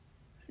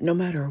no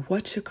matter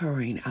what's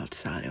occurring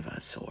outside of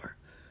us or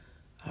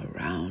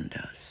around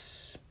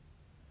us,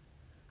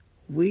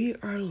 we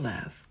are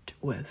left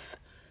with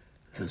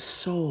the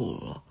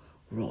soul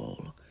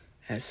role,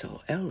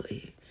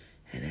 S-O-L-E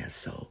and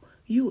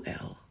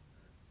S-O-U-L,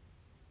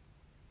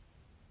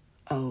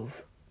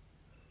 of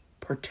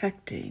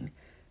protecting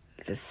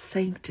the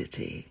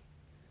sanctity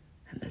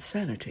and the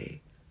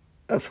sanity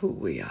of who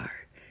we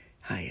are.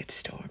 Hi, it's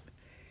Storm.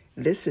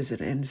 This is an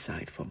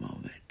insightful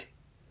moment.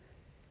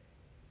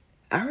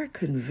 Our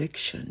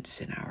convictions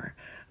and our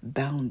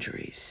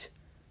boundaries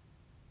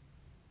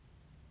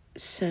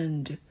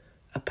send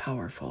a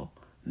powerful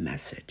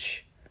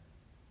message.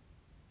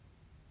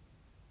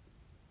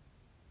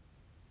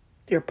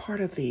 They're part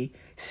of the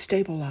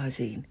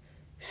stabilizing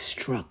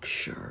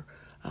structure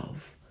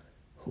of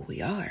who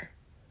we are,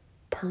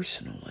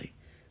 personally,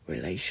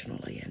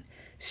 relationally, and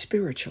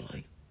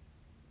spiritually.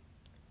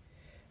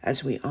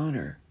 As we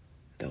honor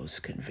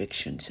those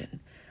convictions and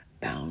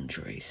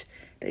boundaries,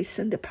 they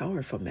send a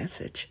powerful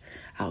message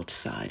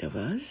outside of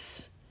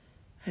us,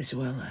 as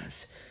well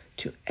as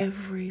to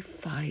every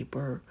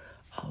fiber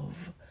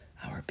of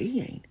our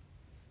being.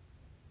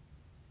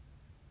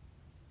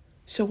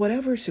 So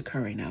whatever's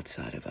occurring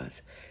outside of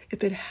us,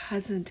 if it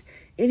hasn't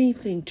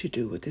anything to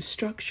do with the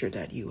structure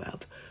that you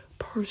have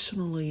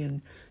personally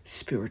and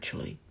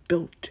spiritually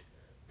built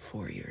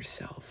for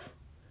yourself,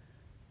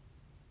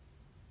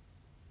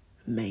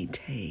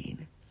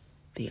 maintain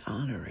the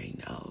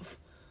honoring of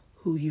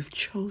who you've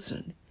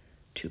chosen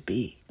to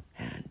be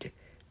and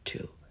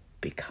to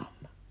become.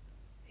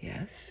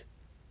 Yes,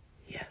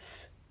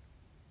 yes.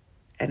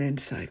 An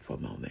insightful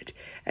moment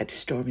at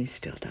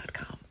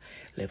stormystill.com.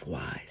 Live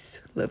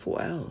wise, live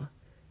well,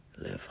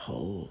 live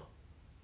whole.